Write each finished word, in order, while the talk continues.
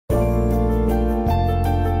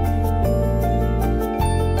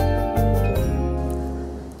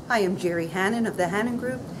Hi, I'm Jeri Hannon of the Hannon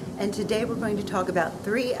Group, and today we're going to talk about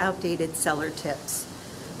 3 outdated seller tips.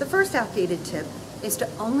 The first outdated tip is to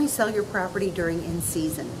only sell your property during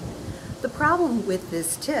in-season. The problem with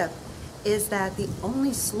this tip is that the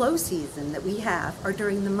only slow season that we have are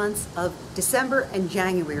during the months of December and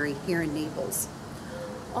January here in Naples.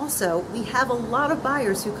 Also, we have a lot of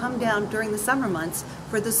buyers who come down during the summer months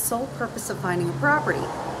for the sole purpose of finding a property.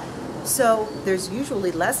 So there's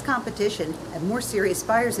usually less competition and more serious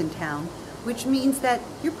buyers in town, which means that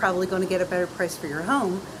you're probably going to get a better price for your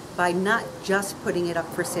home by not just putting it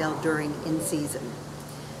up for sale during in-season.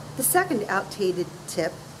 The second outdated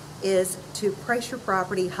tip is to price your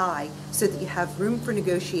property high so that you have room for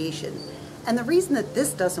negotiation. And the reason that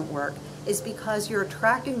this doesn't work is because you're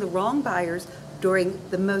attracting the wrong buyers during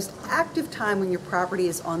the most active time when your property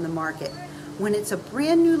is on the market. When it's a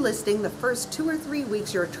brand new listing, the first 2 or 3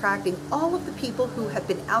 weeks you're attracting all of the people who have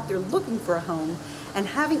been out there looking for a home and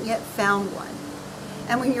haven't yet found one.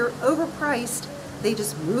 And when you're overpriced, they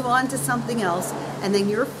just move on to something else, and then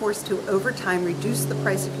you're forced to, over time, reduce the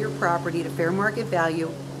price of your property to fair market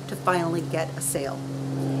value to finally get a sale.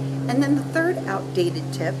 And then the third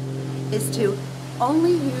outdated tip is to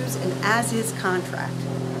only use an as-is contract.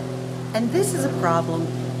 And this is a problem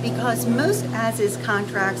because most as-is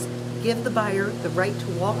contracts give the buyer the right to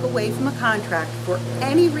walk away from a contract for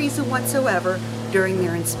any reason whatsoever during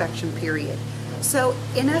their inspection period. So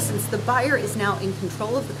in essence, the buyer is now in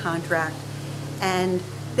control of the contract, and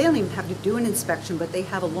they don't even have to do an inspection, but they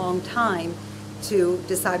have a long time to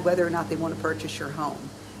decide whether or not they want to purchase your home.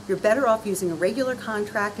 You're better off using a regular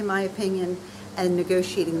contract, in my opinion, and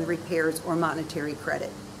negotiating the repairs or monetary credit.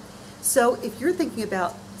 So if you're thinking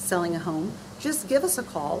about selling a home, just give us a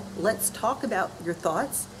call. Let's talk about your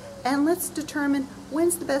thoughts, and let's determine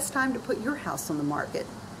when's the best time to put your house on the market.